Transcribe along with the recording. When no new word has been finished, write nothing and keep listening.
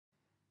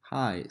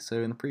Hi,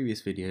 so in the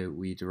previous video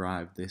we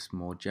derived this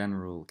more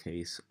general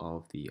case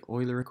of the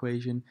Euler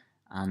equation,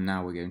 and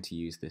now we're going to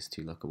use this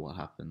to look at what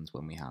happens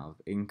when we have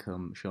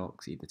income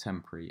shocks, either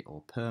temporary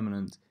or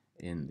permanent,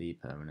 in the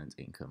permanent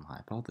income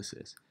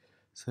hypothesis.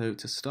 So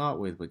to start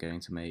with, we're going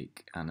to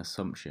make an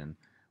assumption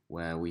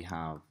where we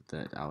have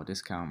that our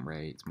discount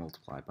rate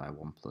multiplied by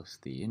 1 plus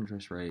the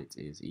interest rate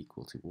is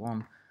equal to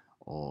 1,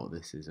 or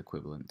this is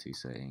equivalent to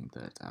saying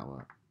that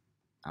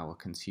our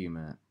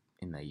consumer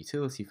in their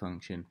utility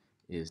function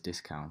is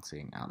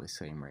discounting at the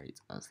same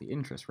rate as the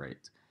interest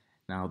rate.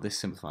 Now this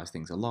simplifies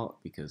things a lot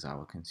because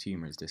our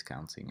consumer is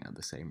discounting at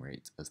the same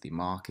rate as the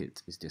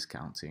market is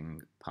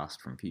discounting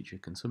past from future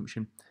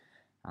consumption,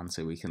 and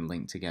so we can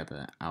link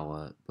together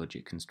our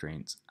budget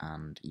constraints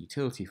and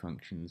utility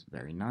functions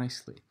very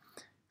nicely.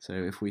 So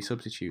if we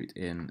substitute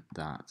in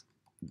that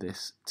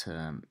this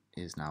term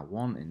is now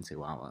 1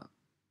 into our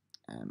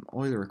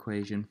Euler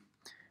equation,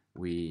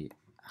 we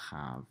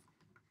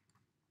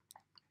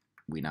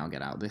now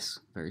get out this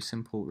very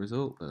simple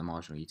result that the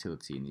marginal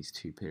utility in these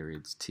two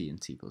periods t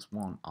and t plus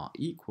 1 are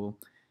equal,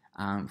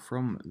 and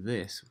from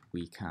this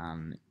we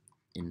can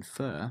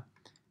infer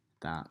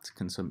that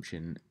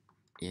consumption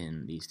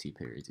in these two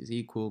periods is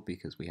equal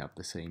because we have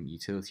the same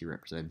utility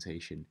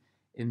representation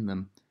in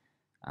them,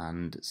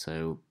 and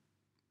so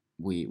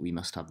we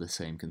must have the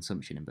same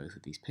consumption in both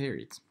of these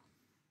periods.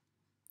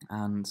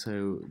 And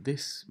so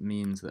this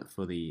means that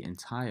for the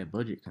entire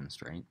budget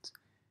constraint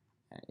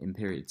in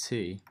period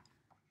t,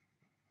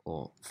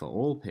 or for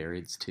all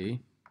periods t,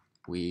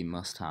 we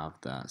must have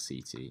that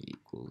ct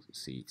equals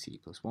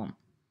ct plus 1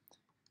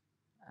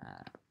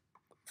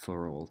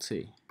 for all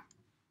t.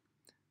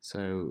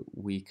 So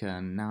we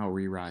can now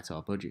rewrite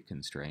our budget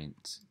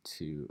constraint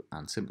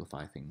and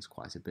simplify things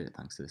quite a bit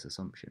thanks to this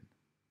assumption.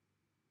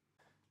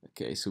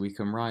 Okay, so we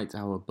can write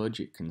our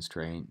budget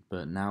constraint,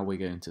 but now we're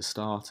going to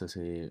start at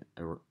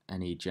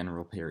any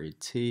general period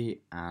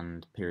t,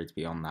 and periods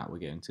beyond that we're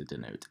going to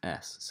denote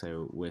s.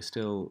 So we're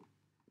still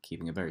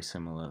keeping a very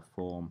similar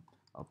form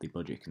of the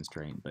budget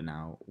constraint, but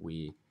now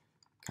we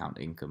count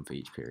income for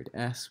each period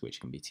s, which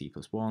can be t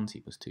plus 1, t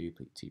plus 2,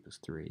 t plus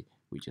 3.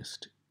 We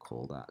just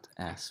call that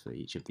s for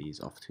each of these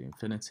off to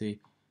infinity,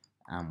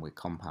 and we're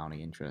compounding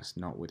interest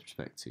not with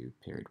respect to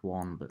period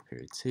 1 but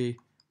period t.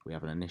 We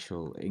have an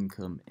initial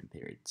income in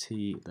period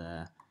t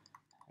there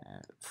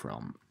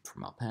from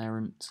our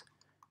parent,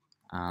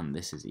 and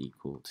this is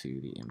equal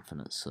to the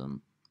infinite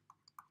sum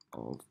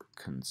of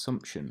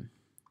consumption.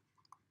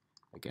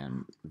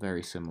 Again,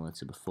 very similar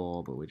to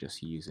before, but we're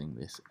just using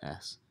this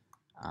s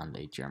and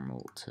a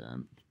general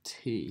term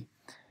t.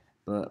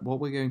 But what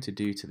we're going to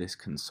do to this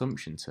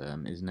consumption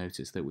term is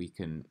notice that we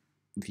can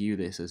view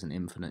this as an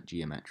infinite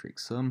geometric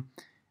sum,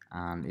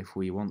 and if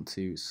we want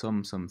to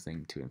sum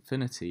something to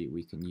infinity,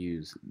 we can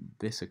use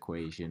this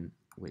equation,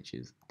 which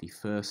is the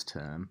first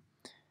term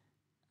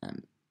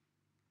of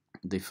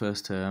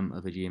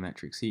a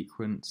geometric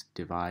sequence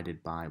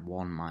divided by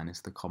 1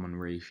 minus the common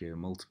ratio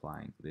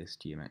multiplying this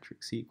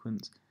geometric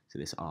sequence. So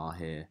this r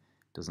here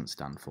doesn't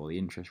stand for the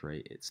interest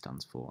rate, it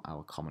stands for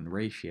our common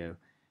ratio.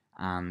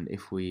 And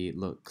if we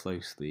look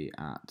closely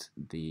at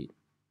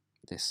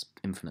this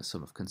infinite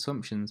sum of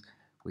consumptions,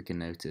 we can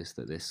notice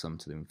that this sum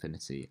to the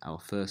infinity, our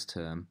first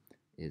term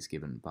is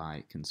given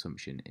by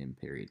consumption in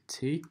period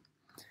t,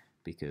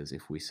 because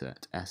if we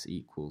set s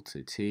equal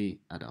to t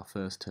at our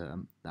first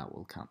term, that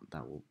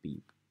will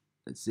be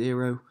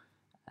 0.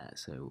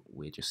 So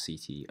we're just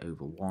ct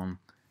over 1,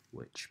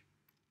 which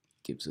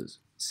gives us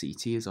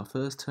ct as our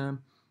first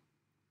term,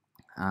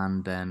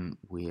 and then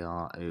we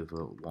are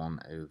over 1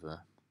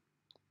 over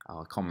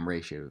our common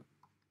ratio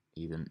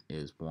even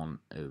is 1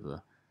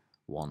 over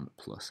 1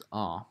 plus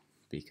r,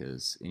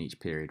 because in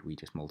each period we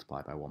just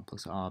multiply by 1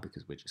 plus r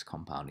because we're just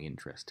compounding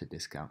interest to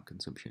discount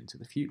consumption into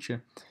the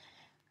future.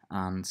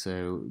 And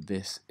so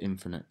this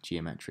infinite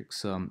geometric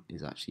sum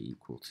is actually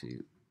equal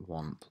to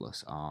 1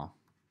 plus r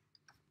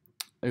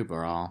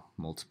over r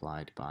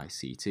multiplied by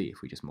ct,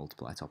 if we just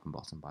multiply top and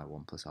bottom by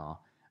 1 plus r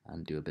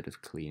and do a bit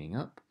of cleaning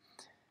up.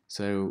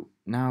 So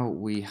now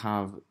we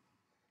have,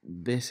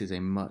 this is a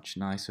much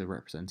nicer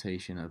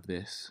representation of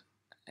this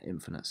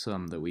infinite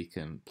sum that we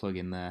can plug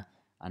in there,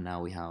 and now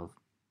we have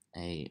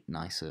a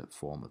nicer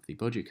form of the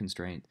budget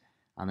constraint.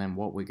 And then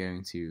what we're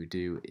going to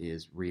do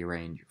is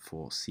rearrange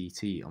for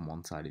ct on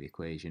one side of the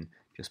equation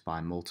just by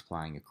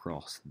multiplying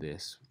across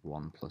this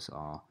 1 plus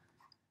r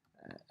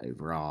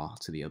over r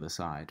to the other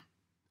side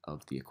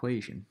of the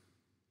equation.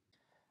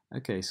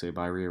 Okay, so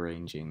by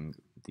rearranging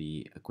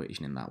the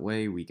equation in that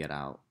way, we get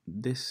out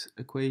this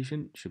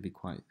equation. It should be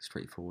quite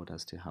straightforward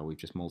as to how we've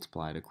just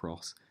multiplied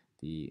across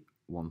the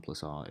 1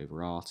 plus r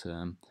over r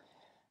term.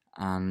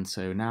 And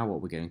so now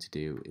what we're going to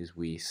do is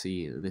we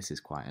see that this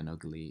is quite an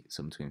ugly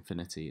sum to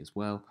infinity as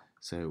well,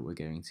 so we're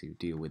going to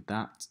deal with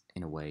that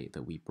in a way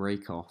that we're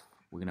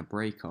going to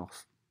break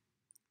off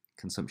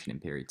consumption in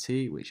period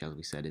t, which as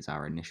we said is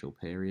our initial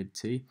period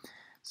t.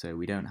 So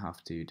we don't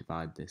have to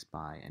divide this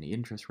by any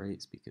interest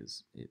rates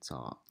because it's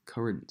our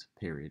current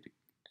period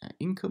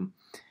income,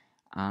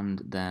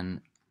 and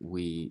then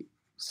we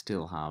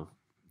still have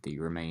the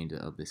remainder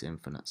of this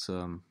infinite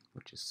sum,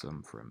 which is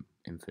sum from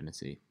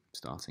infinity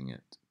starting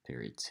at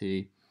period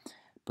t.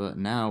 But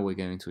now we're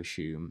going to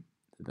assume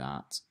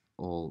that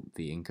all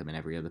the income in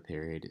every other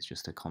period is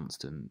just a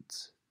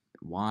constant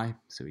y,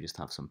 so we just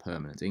have some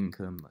permanent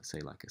income, let's say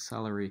like a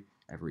salary.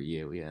 Every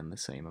year we earn the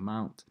same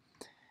amount,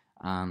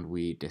 and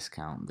we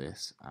discount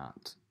this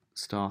at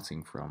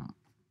starting from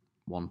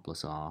 1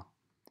 plus r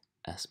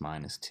s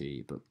minus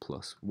t, but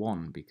plus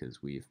 1 because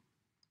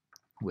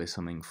we're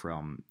summing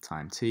from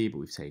time t, but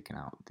we've taken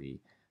out the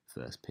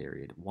first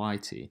period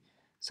yt.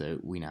 So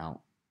we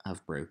now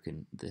have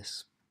broken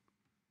this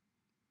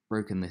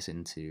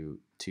into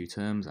two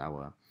terms: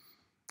 our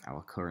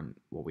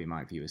current, what we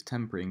might view as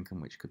temporary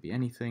income, which could be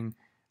anything,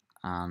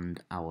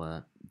 and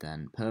our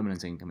then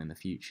permanent income in the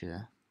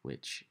future,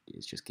 which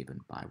is just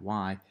given by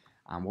y.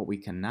 And what we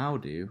can now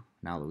do,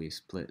 now that we've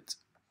split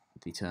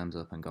the terms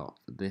up and got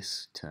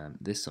this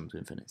sum to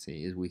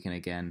infinity, is we can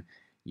again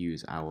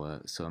use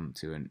our sum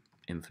to an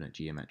infinite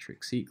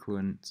geometric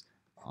sequence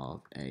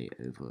of a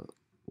over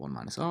 1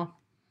 minus r.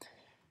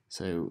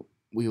 So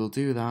we will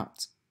do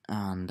that,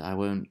 and I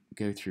won't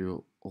go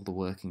through all the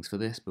workings for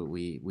this, but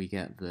we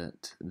get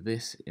that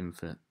this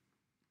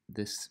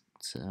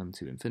term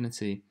to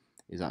infinity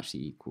is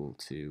actually equal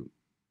to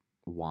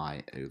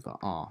y over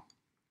r.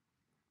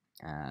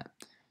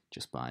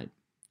 Just by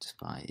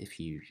if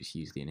you just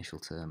use the initial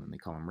term and the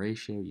common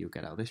ratio, you'll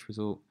get out this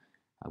result.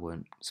 I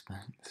won't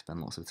spend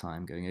lots of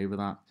time going over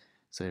that.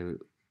 So,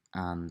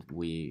 and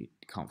we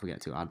can't forget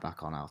to add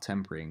back on our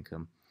temporary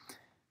income.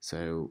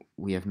 So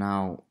we have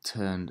now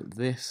turned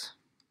this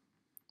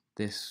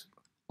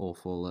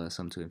awful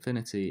sum to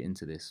infinity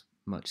into this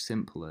much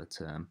simpler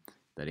term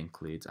that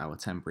includes our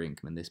temporary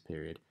income in this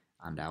period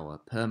and our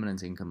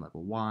permanent income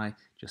level y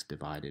just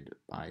divided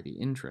by the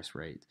interest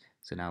rate.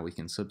 So now we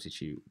can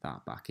substitute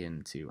that back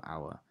into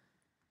our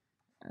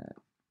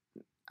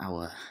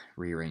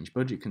rearranged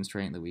budget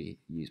constraint that we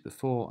used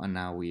before, and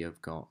now we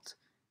have got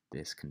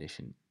this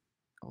condition,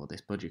 or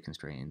this budget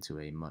constraint, into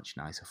a much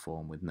nicer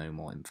form with no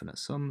more infinite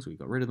sums. We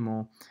got rid of them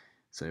all.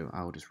 So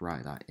I'll just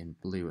write that in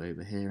blue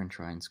over here and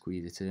try and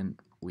squeeze it in.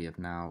 We have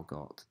now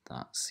got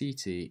that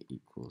CT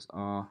equals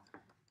R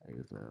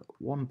over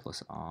 1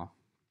 plus R,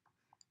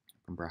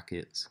 from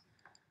brackets,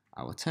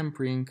 our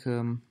temporary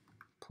income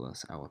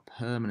plus our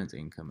permanent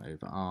income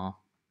over R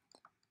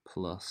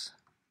plus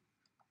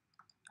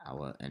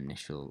our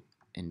initial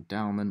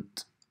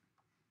endowment,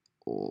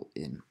 all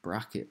in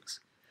brackets.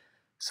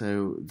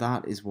 So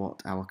that is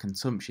what our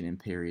consumption in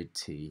period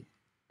T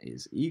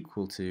is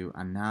equal to,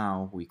 and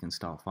now we can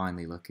start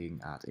finally looking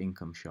at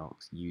income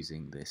shocks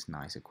using this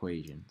nice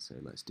equation. So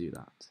let's do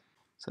that.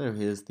 So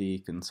here's the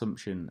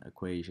consumption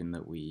equation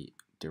that we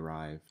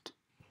derived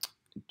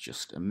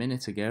just a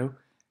minute ago,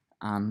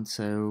 and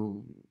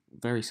so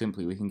very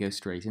simply we can go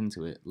straight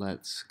into it.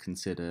 Let's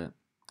consider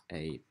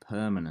a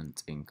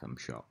permanent income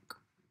shock.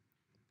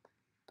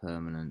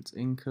 Permanent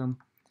income,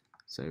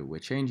 so we're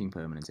changing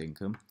permanent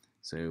income,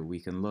 so we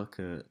can look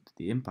at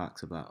the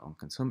impacts of that on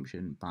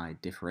consumption by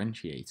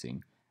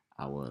differentiating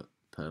our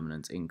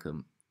permanent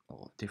income,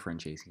 or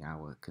differentiating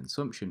our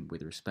consumption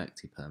with respect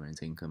to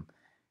permanent income.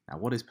 Now,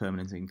 what is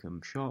permanent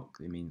income shock?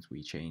 It means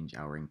we change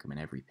our income in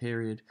every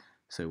period,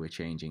 so we're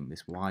changing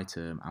this y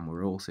term, and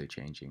we're also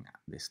changing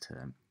this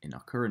term in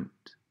our current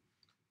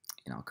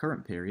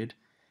period.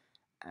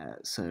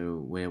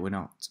 So we're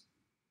not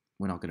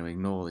going to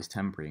ignore this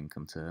temporary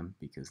income term,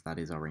 because that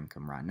is our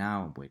income right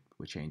now.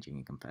 We're changing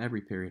income for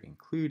every period,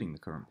 including the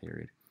current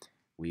period.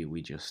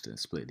 We just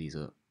split these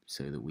up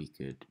so that we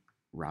could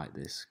write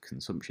this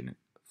consumption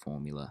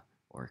formula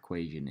or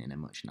equation in a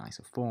much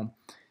nicer form.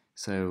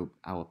 So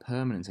our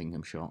permanent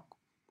income shock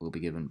will be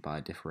given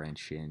by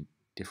differentiating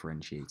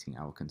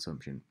our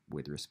consumption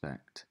with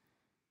respect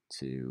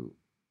to,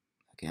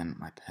 again,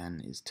 my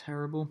pen is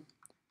terrible,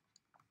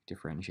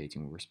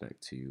 differentiating with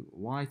respect to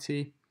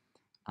yt,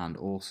 and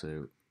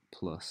also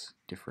plus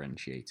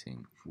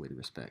differentiating with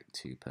respect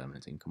to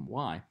permanent income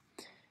y.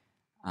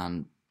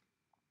 And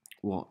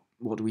what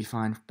do we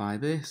find by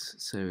this?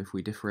 So if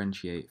we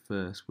differentiate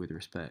first with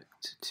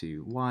respect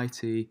to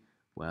yt,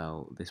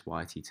 well, this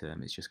yt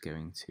term is just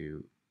going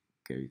to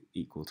go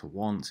equal to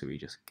 1, so we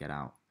just get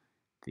out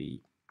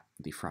the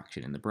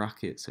fraction in the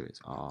bracket, so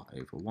it's r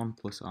over 1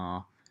 plus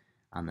r,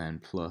 and then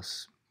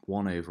plus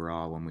 1 over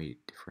r when we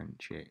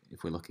differentiate.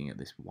 If we're looking at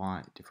this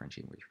y,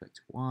 differentiating with respect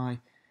to y,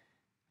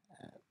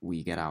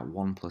 we get out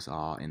 1 plus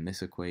r in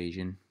this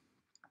equation,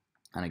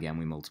 and again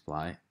we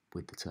multiply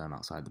with the term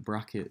outside the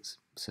brackets,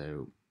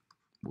 so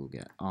we'll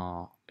get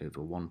r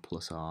over 1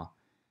 plus r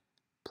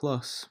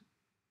plus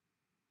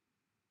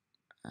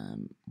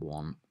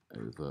 1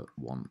 over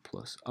 1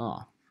 plus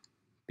r,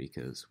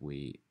 because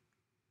we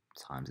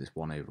times this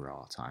 1 over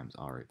r times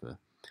r over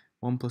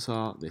 1 plus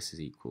r. This is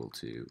equal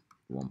to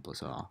 1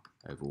 plus r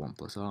over 1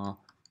 plus r,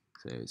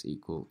 so it's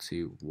equal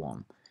to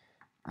 1.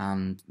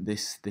 And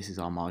this is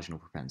our marginal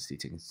propensity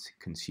to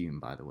consume,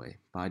 by the way.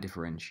 By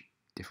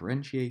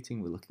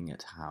differentiating, we're looking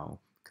at how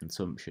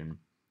consumption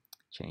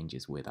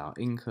changes with our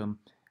income,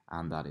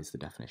 and that is the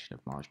definition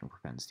of marginal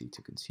propensity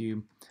to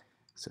consume.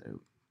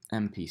 So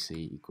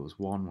MPC equals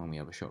 1 when we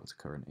have a shock to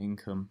current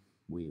income.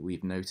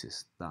 We've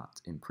noticed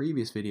that in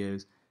previous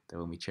videos that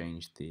when we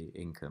change the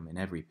income in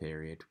every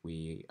period,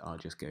 we are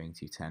just going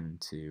to tend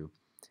to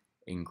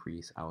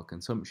increase our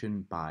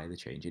consumption by the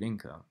change in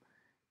income,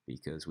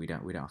 because we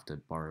don't have to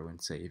borrow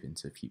and save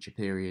into future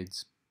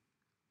periods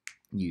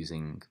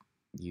using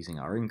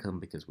our income,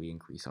 because we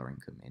increase our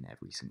income in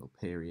every single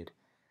period.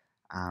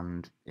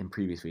 And in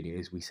previous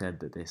videos we said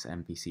that this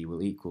MPC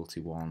will equal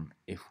to 1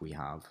 if we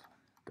have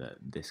that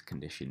this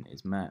condition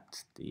is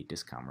met, the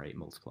discount rate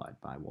multiplied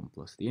by 1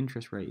 plus the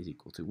interest rate is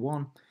equal to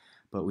 1,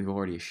 but we've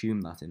already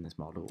assumed that in this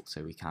model,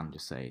 so we can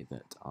just say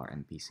that our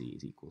MPC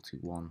is equal to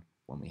 1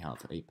 when we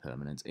have a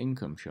permanent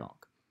income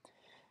shock.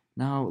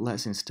 Now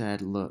let's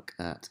instead look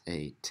at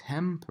a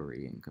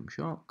temporary income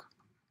shock.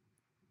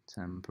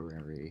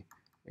 Temporary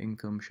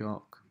income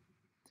shock.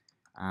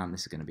 And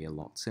this is going to be a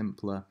lot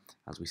simpler.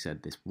 As we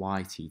said, this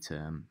YT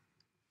term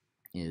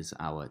is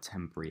our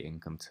temporary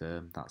income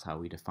term. That's how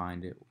we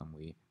defined it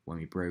when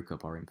we broke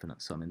up our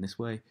infinite sum in this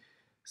way.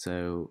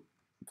 So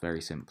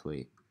very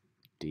simply,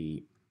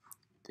 the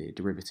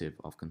derivative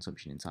of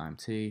consumption in time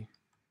t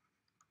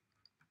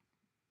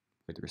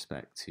with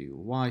respect to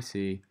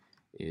yt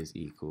is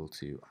equal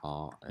to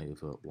r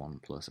over 1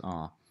 plus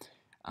r.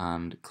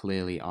 And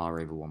clearly r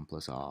over 1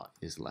 plus r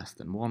is less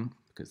than 1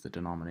 because the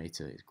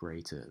denominator is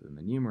greater than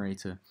the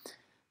numerator.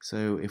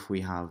 So if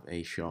we have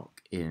a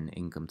shock in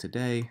income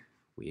today,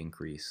 we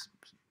increase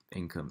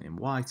income in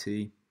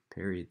yt,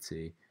 period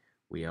t,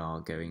 we are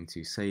going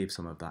to save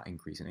some of that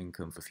increase in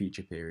income for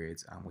future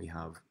periods, and we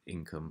have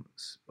income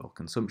or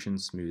consumption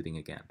smoothing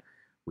again.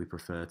 We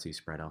prefer to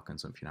spread our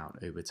consumption out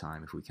over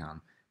time if we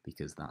can,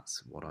 because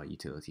that's what our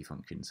utility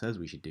function says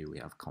we should do. We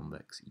have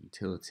convex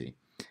utility.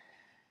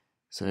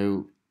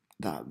 So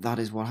that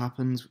is what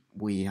happens.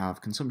 We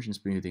have consumption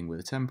smoothing with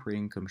a temporary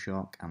income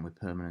shock, and with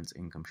permanent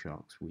income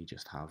shocks we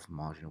just have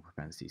marginal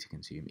propensity to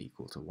consume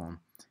equal to 1.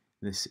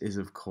 This is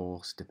of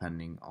course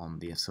depending on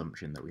the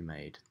assumption that we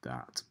made,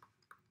 that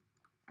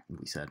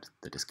we said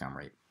the discount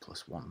rate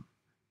plus 1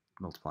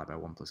 multiplied by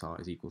 1 plus r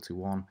is equal to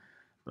 1,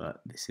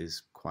 but this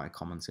is quite a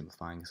common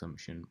simplifying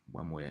assumption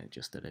when we're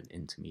just at an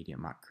intermediate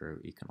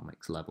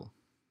macroeconomics level.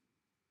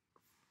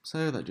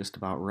 So that just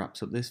about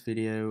wraps up this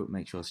video.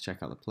 Make sure to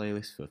check out the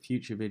playlist for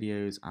future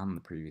videos and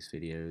the previous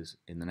videos.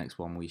 In the next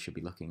one we should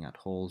be looking at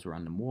Hall's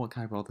random walk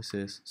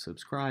hypothesis.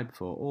 Subscribe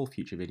for all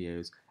future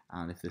videos,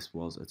 and if this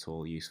was at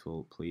all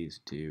useful,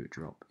 please do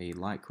drop a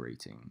like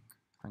rating.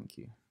 Thank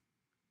you.